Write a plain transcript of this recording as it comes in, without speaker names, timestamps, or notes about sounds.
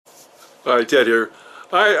Hi, Ted here.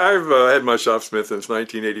 I've had my Shopsmith since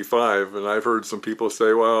 1985, and I've heard some people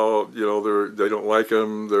say, well, you know, they don't like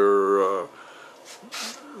them. You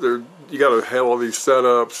got to have all these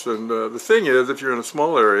setups. And the thing is, if you're in a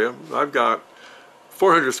small area, I've got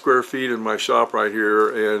 400 square feet in my shop right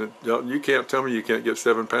here, and you can't tell me you can't get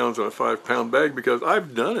 7 pounds on a 5-pound bag because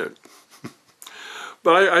I've done it.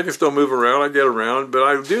 But I can still move around, I get around, but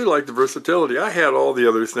I do like the versatility. I had all the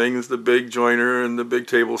other things, the big joiner and the big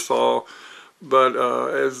table saw, but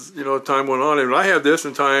as you know, time went on, and I had this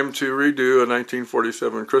in time to redo a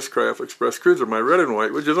 1947 Chris Craft Express Cruiser, my red and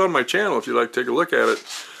white, which is on my channel if you'd like to take a look at it.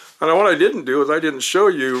 And what I didn't do is I didn't show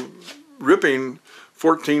you ripping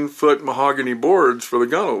 14-foot mahogany boards for the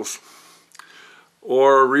gunnels,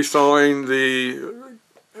 or resawing the,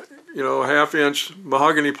 you know, 1/2-inch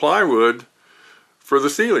mahogany plywood for the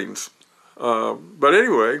ceilings. But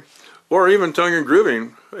anyway, or even tongue and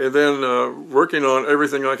grooving, and then working on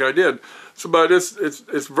everything like I did. So, but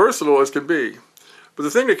it's versatile as can be. But the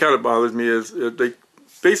thing that kind of bothers me is they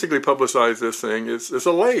basically publicize this thing. It's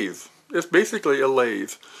a lathe. It's basically a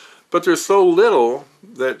lathe. But there's so little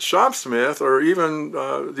that Shopsmith, or even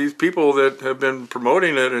these people that have been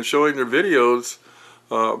promoting it and showing their videos,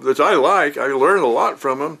 that I like, I learned a lot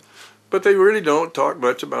from them, but they really don't talk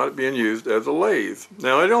much about it being used as a lathe.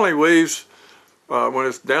 Now, it only weighs, when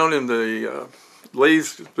it's down in the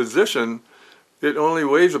lathe position, it only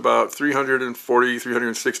weighs about 340,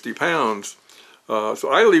 360 pounds. So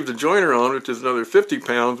I leave the joiner on, which is another 50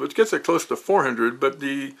 pounds, which gets it close to 400, but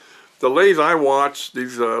the lathes I watch,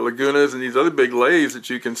 these Lagunas and these other big lathes that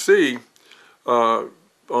you can see on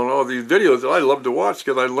all these videos that I love to watch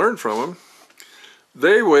because I learned from them,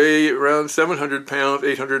 they weigh around 700 pounds,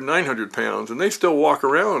 800, 900 pounds, and they still walk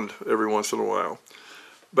around every once in a while.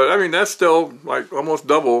 But I mean, that's still like almost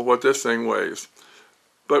double what this thing weighs.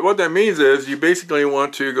 But what that means is you basically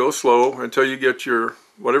want to go slow until you get your,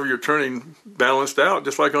 whatever you're turning, balanced out,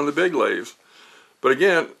 just like on the big lathes. But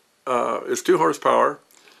again, it's 2 horsepower.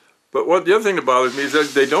 But what the other thing that bothers me is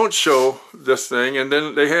that they don't show this thing, and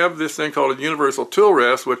then they have this thing called a universal tool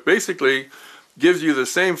rest, which basically gives you the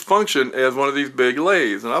same function as one of these big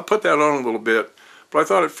lathes. And I'll put that on a little bit. But I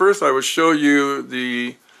thought at first I would show you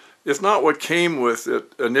it's not what came with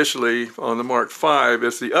it initially on the Mark V,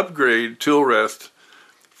 it's the upgrade tool rest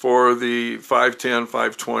for the 510,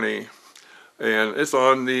 520. And it's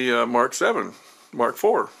on the Mark 7, Mark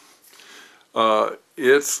 4.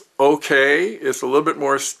 It's okay, it's a little bit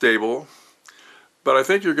more stable, but I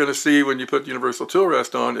think you're going to see when you put the universal tool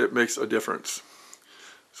rest on, it makes a difference.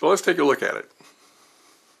 So let's take a look at it.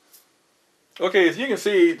 Okay, as you can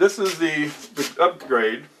see, this is the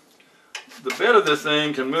upgrade. The bed of this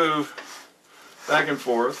thing can move back and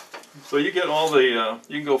forth, so you get all the,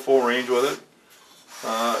 you can go full range with it.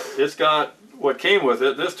 It's got what came with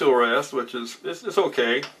it, this tool rest, which is, it's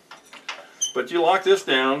okay. But you lock this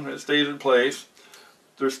down, it stays in place.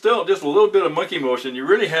 There's still just a little bit of monkey motion. You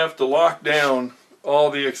really have to lock down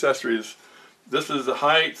all the accessories. This is the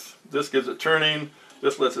height, this gives it turning,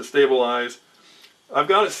 this lets it stabilize. I've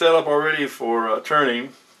got it set up already for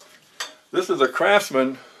turning. This is a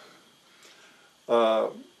Craftsman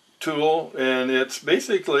tool, and it's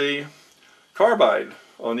basically carbide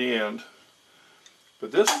on the end.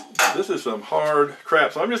 But this is some hard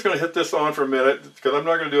crap. So I'm just going to hit this on for a minute because I'm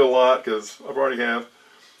not going to do a lot because I've already have.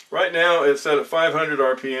 Right now it's set at 500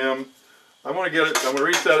 RPM. I'm going to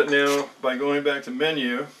reset it now by going back to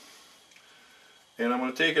menu, and I'm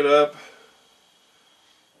going to take it up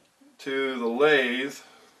to the lathe,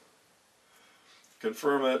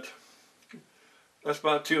 confirm it. That's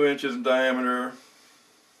about 2 inches in diameter.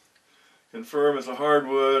 Confirm it's a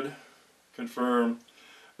hardwood. Confirm.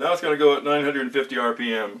 Now it's going to go at 950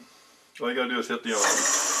 RPM. All you got to do is hit the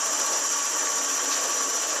on.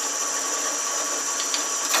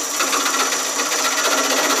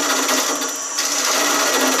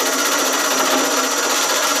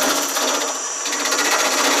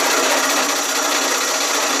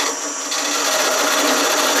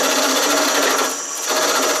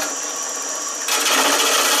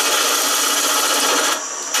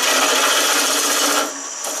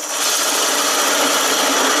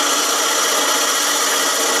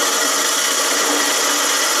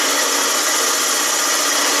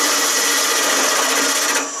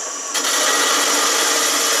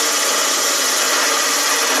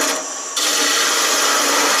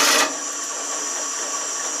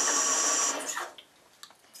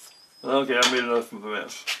 Okay, I made enough of a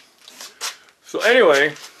mess. So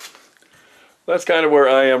anyway, that's kind of where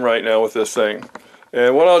I am right now with this thing.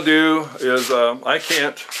 And what I'll do is, I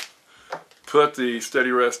can't put the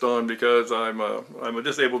steady rest on because I'm a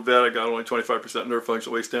disabled vet. I got only 25% nerve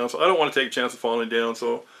function waist down, so I don't want to take a chance of falling down.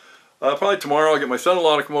 So probably tomorrow I'll get my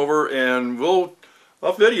son-in-law to come over and I'll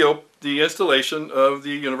video the installation of the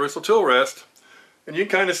universal tool rest, and you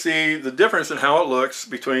can kind of see the difference in how it looks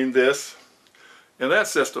between this and that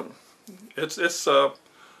system. It's a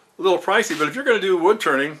little pricey, but if you're going to do wood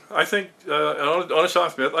turning, I think on a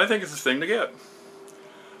Shopsmith, I think it's the thing to get.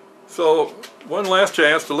 So one last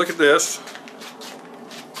chance to look at this.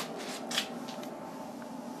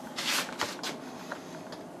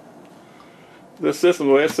 This system,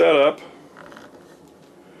 the way it's set up,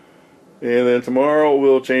 and then tomorrow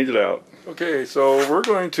we'll change it out. Okay, so we're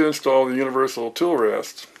going to install the universal tool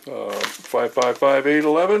rest,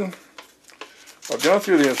 555811. I've gone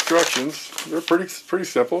through the instructions. They're pretty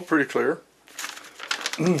simple, pretty clear.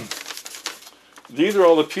 These are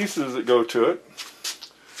all the pieces that go to it.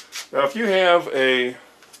 Now, if you have a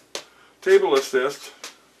table assist,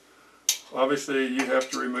 obviously you have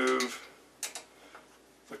to remove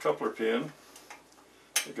the coupler pin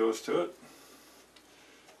that goes to it.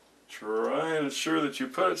 Try and ensure that you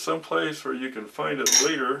put it someplace where you can find it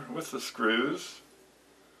later with the screws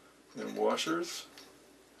and washers,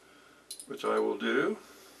 which I will do.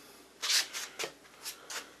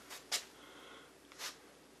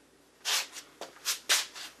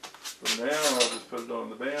 So now I'll just put it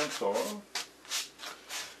on the bandsaw.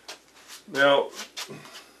 Now,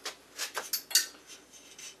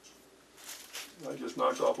 I just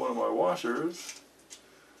knocked off one of my washers,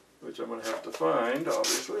 which I'm going to have to find,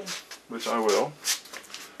 obviously, which I will.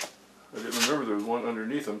 I didn't remember there was one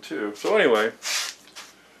underneath them too. So anyway,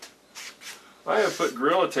 I have put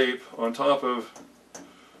Gorilla Tape on top of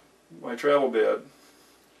my travel bed.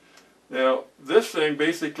 Now, this thing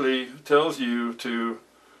basically tells you to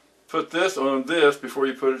put this on this before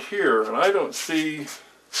you put it here, and I don't see,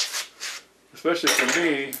 especially for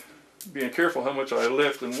me, being careful how much I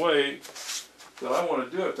lift and weigh, that I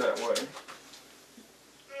want to do it that way.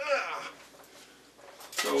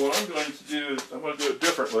 So what I'm going to do is I'm going to do it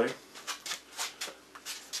differently.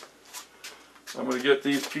 I'm going to get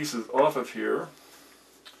these pieces off of here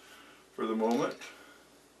for the moment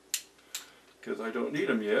because I don't need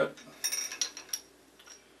them yet.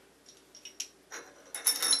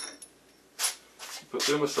 Put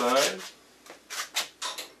them aside.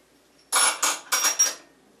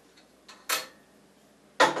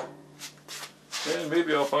 And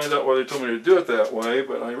maybe I'll find out why they told me to do it that way,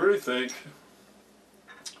 but I really think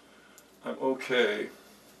I'm okay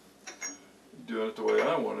doing it the way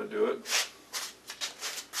I want to do it.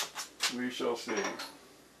 We shall see.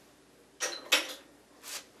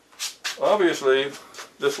 Obviously,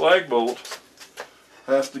 this lag bolt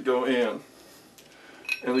has to go in.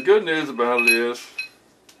 And the good news about it is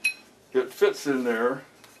it fits in there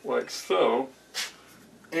like so,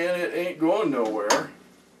 and it ain't going nowhere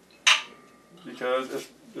because it's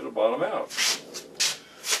going to bottom out.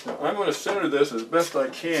 Now, I'm going to center this as best I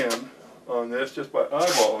can on this just by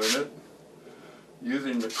eyeballing it,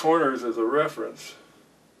 using the corners as a reference,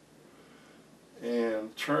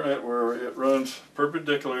 and turn it where it runs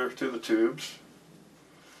perpendicular to the tubes.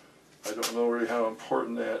 I don't know really how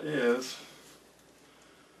important that is,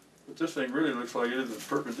 but this thing really looks like it isn't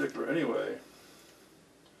perpendicular anyway.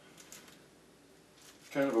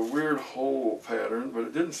 It's kind of a weird hole pattern, but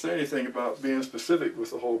it didn't say anything about being specific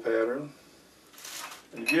with the hole pattern.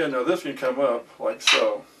 And again, now this can come up like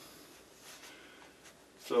so.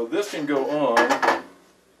 So this can go on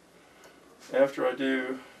after I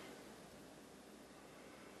do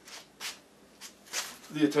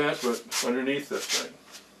the attachment underneath this thing.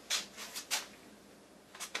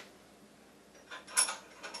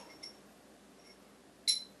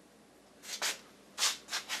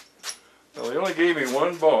 Now they only gave me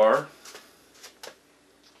one bar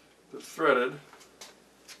that's threaded,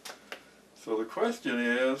 so the question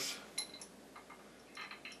is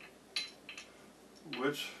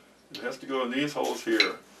which, it has to go in these holes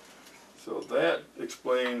here. So that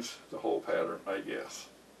explains the hole pattern, I guess.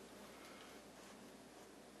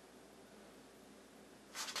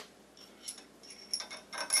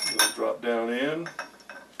 They'll drop down in,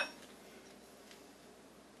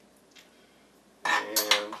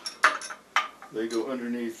 and they go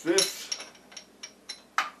underneath this,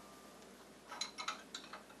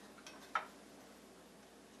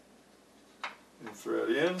 and thread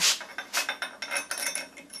in.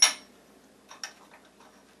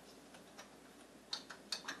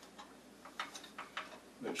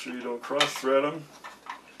 Make sure you don't cross thread them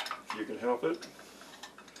if you can help it.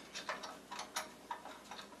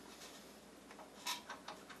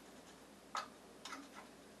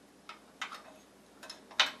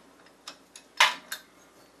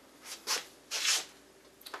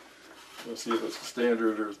 see if it's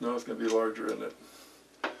standard or no, it's going to be larger, isn't it?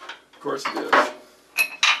 Of course it is.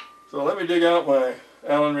 So let me dig out my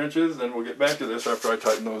Allen wrenches, and we'll get back to this after I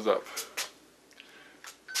tighten those up.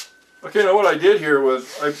 Okay, now what I did here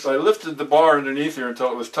was I lifted the bar underneath here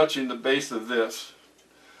until it was touching the base of this.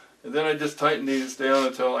 And then I just tightened these down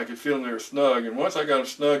until I could feel them they were snug. And once I got them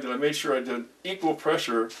snug, then I made sure I did equal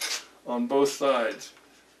pressure on both sides.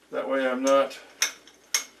 That way I'm not,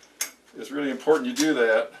 it's really important you do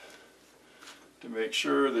that to make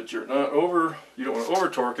sure that you're not you don't want to over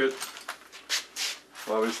torque it,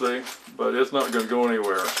 obviously, but it's not going to go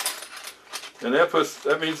anywhere. And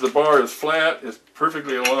that means the bar is flat, it's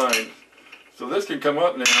perfectly aligned. So this can come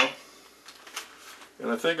up now,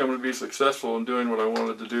 and I think I'm going to be successful in doing what I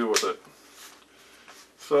wanted to do with it.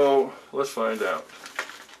 So let's find out.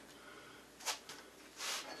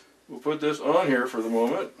 We'll put this on here for the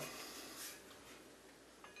moment.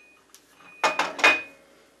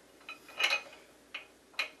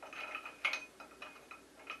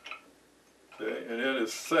 Okay, and it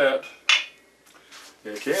is set.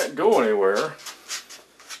 It can't go anywhere.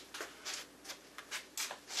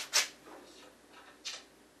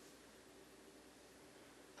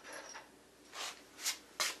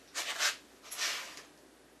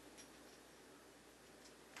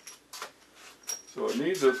 So it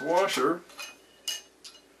needs this washer,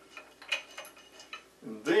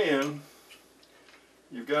 and then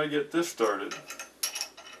you've got to get this started.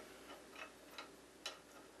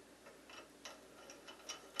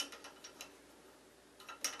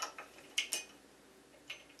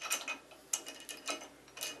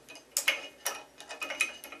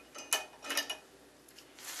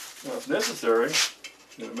 Now if necessary,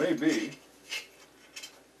 and it may be,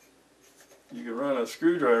 you can run a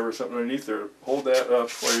screwdriver or something underneath there to hold that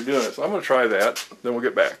up while you're doing it. So I'm going to try that, then we'll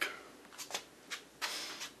get back.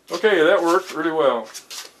 Okay, that worked really well.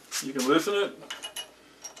 You can loosen it.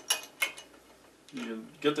 You can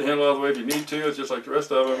get the handle out of the way if you need to. It's just like the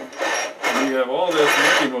rest of them. And you have all this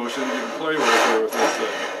monkey motion you can play with here with this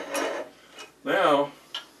thing. Now,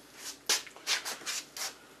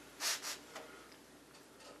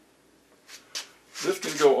 this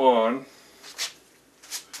can go on.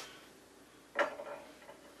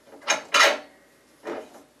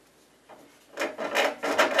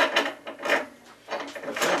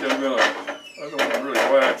 I don't want to really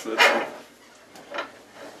wax it.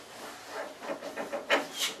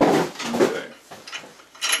 Okay,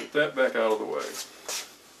 get that back out of the way.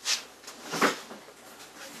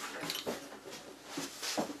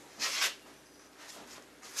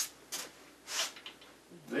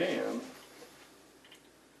 Then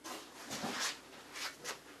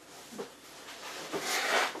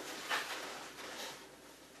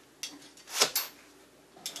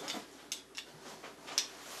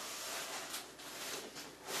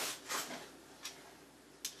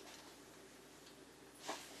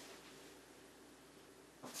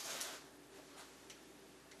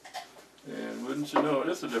wouldn't you know it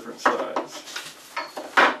is a different size.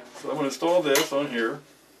 So I'm going to install this on here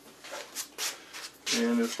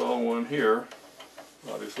and install one here,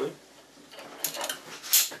 obviously.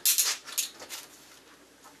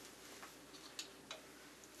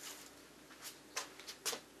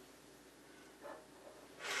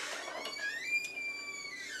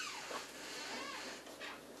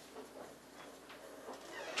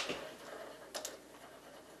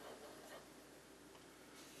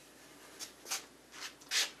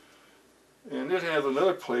 And it has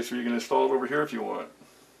another place where you can install it over here if you want.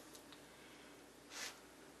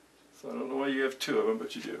 So I don't know why you have two of them,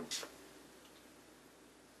 but you do.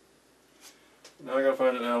 Now I gotta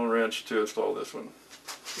find an Allen wrench to install this one.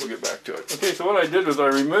 We'll get back to it. Okay, so what I did was I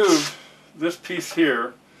removed this piece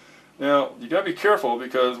here. Now you gotta be careful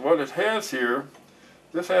because what it has here,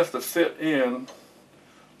 this has to fit in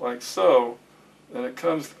like so, and it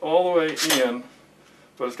comes all the way in,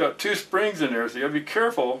 but it's got two springs in there, so you gotta be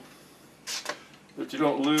careful that you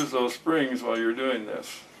don't lose those springs while you're doing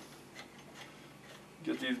this.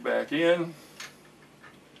 Get these back in.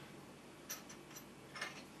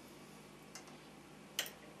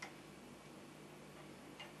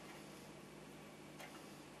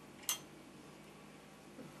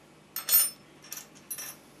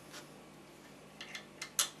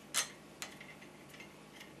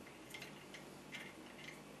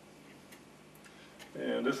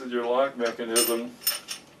 And this is your lock mechanism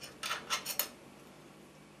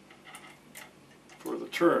for the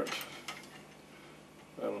turret.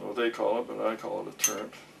 I don't know what they call it, but I call it a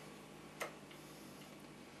turret.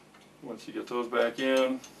 Once you get those back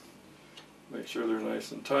in, make sure they're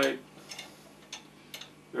nice and tight.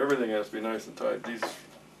 Everything has to be nice and tight. These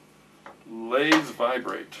lathes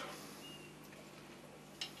vibrate.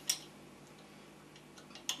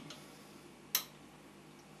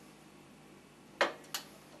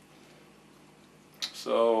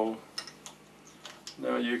 So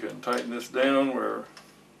now you can tighten this down where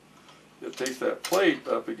it takes that plate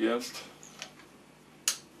up against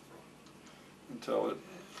until it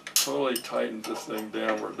totally tightens this thing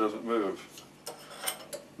down where it doesn't move.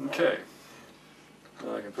 Okay,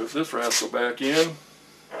 now I can put this rascal back in,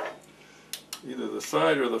 either the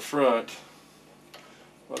side or the front.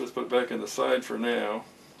 I'll just put it back in the side for now.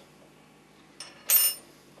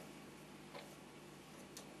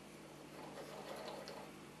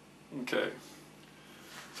 Okay,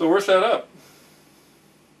 so we're set up.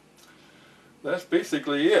 That's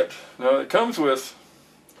basically it. Now it comes with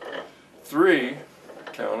 3,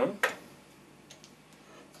 count them.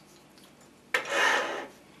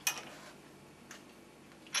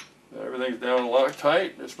 Everything's down locked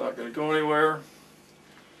tight, it's not going to go anywhere.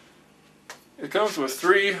 It comes with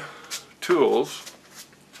 3 tools.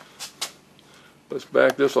 Let's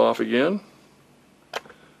back this off again.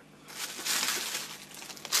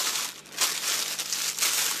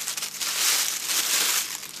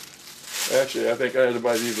 Actually, I think I had to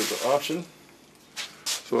buy these as an option.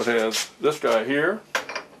 So it has this guy here.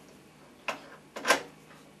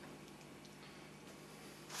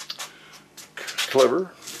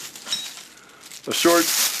 Clever. A short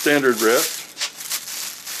standard wrist.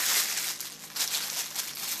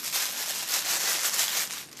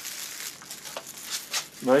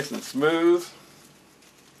 Nice and smooth.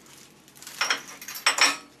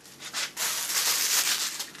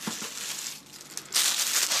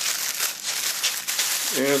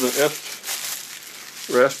 And an S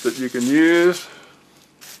rest that you can use,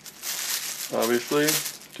 obviously,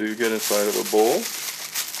 to get inside of a bowl.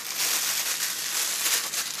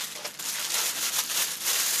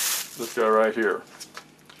 This guy right here.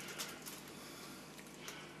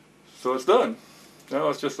 So it's done. Now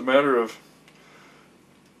it's just a matter of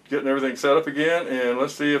getting everything set up again, and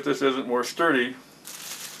let's see if this isn't more sturdy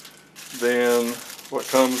than what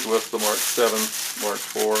comes with the Mark 7, Mark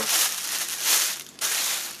 4,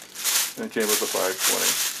 and came with the 520.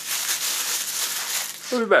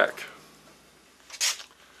 We'll be back.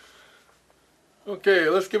 Okay,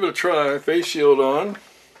 let's give it a try. Face shield on.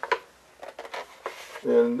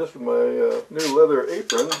 And this is my new leather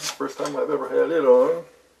apron. First time I've ever had it on.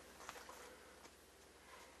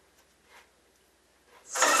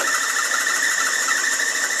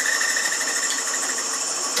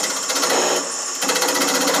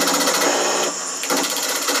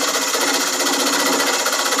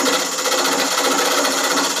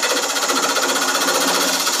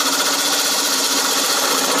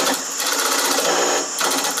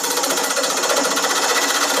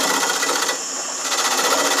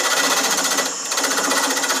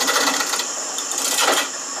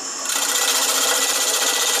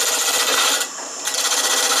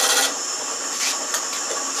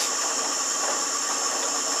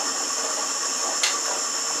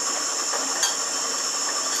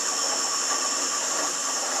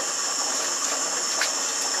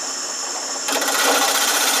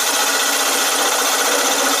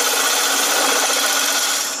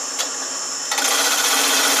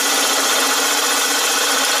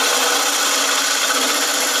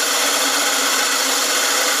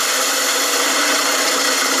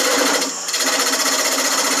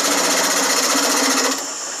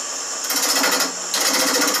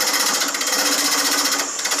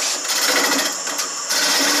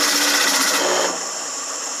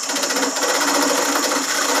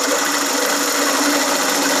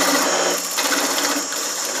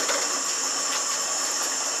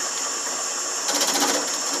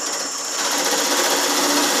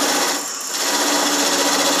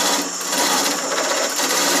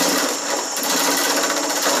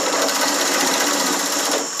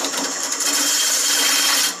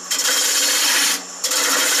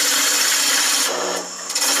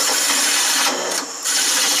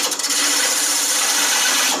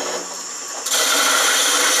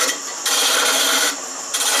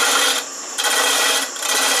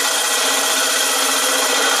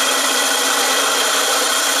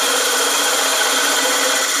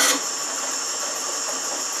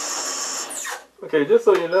 Okay, just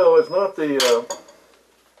so you know, it's not the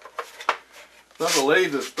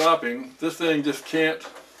lathe that's stopping. This thing just can't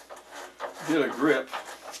get a grip.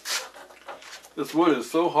 This wood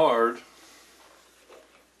is so hard.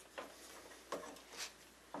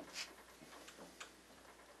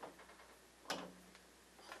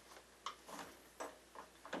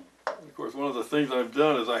 Of course, one of the things I've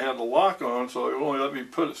done is I had the lock on, so it won't let me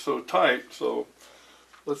put it so tight. So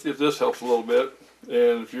let's see if this helps a little bit.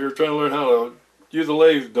 And if you're trying to learn how to use a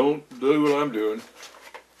lathe, don't do what I'm doing.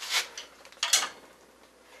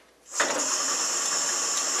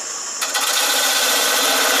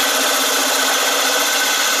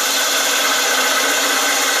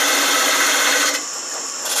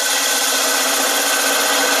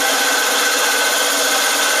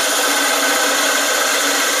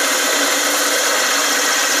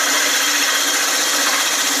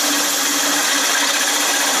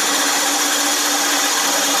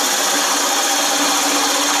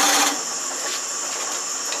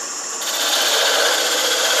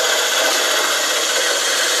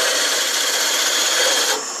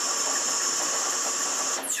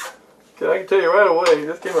 tell you right away,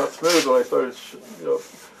 this came out smooth when I started,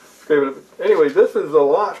 scraping it. Anyway, this is a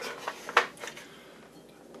lot.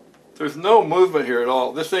 There's no movement here at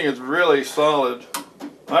all. This thing is really solid.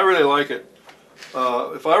 I really like it.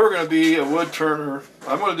 If I were going to be a wood turner,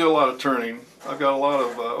 I'm going to do a lot of turning. I've got a lot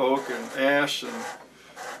of oak and ash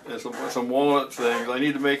and some walnut things. I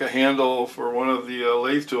need to make a handle for one of the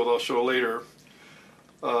lathe tools I'll show later.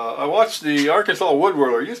 I watched the Arkansas wood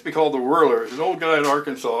whirler. It used to be called the Whirler. He's an old guy in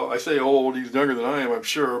Arkansas. I say old, he's younger than I am, I'm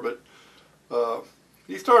sure, but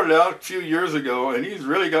he started out a few years ago and he's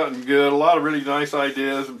really gotten good. A lot of really nice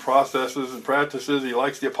ideas and processes and practices. He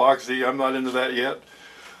likes the epoxy. I'm not into that yet.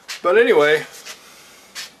 But anyway,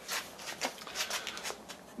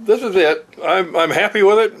 this is it. I'm happy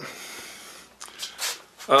with it.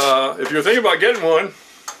 If you're thinking about getting one,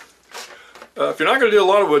 if you're not going to do a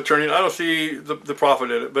lot of wood turning, I don't see the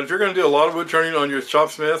profit in it. But if you're going to do a lot of wood turning on your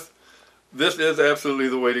Shopsmith, this is absolutely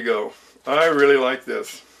the way to go. I really like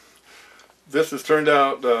this. This has turned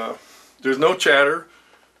out, there's no chatter.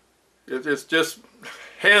 It's just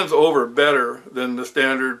hands over better than the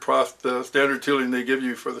standard tooling they give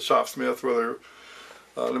you for the Shopsmith, whether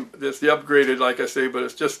it's the upgraded, like I say, but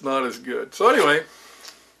it's just not as good. So anyway,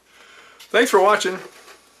 thanks for watching.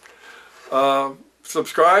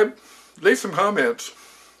 Subscribe, leave some comments.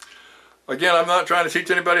 Again, I'm not trying to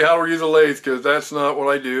teach anybody how to use a lathe because that's not what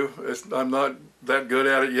I do. I'm not that good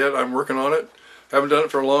at it yet. I'm working on it. Haven't done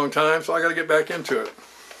it for a long time, so I got to get back into it.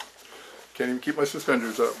 Can't even keep my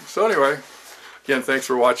suspenders up. So anyway, again, thanks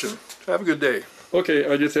for watching. Have a good day. Okay,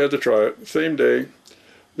 I just had to try it. Same day.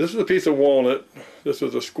 This is a piece of walnut. This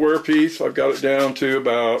is a square piece. I've got it down to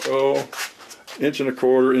about, inch and a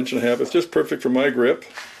quarter, inch and a half. It's just perfect for my grip.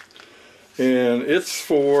 And it's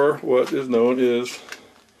for what is known as,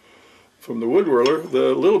 from the wood whirler,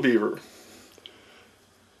 the little beaver.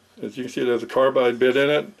 As you can see, there's a carbide bit in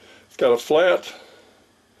it. It's got a flat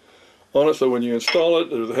on it, so when you install it,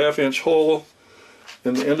 there's a 1/2 inch hole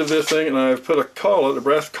in the end of this thing, and I've put a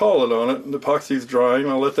brass collet on it, and the epoxy's drying.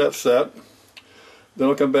 I'll let that set. Then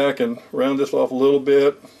I'll come back and round this off a little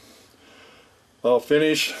bit. I'll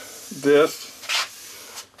finish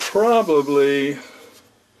this probably,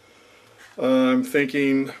 I'm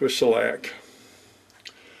thinking, with shellac.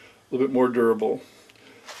 A little bit more durable.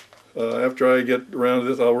 After I get around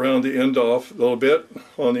this, I'll round the end off a little bit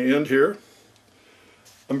on the end here.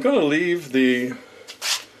 I'm going to leave the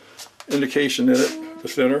indication in it, the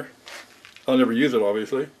center. I'll never use it,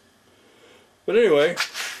 obviously. But anyway,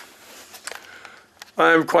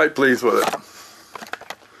 I'm quite pleased with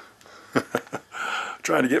it.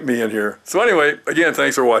 Trying to get me in here. So anyway, again,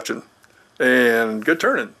 thanks for watching. And good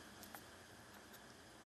turning.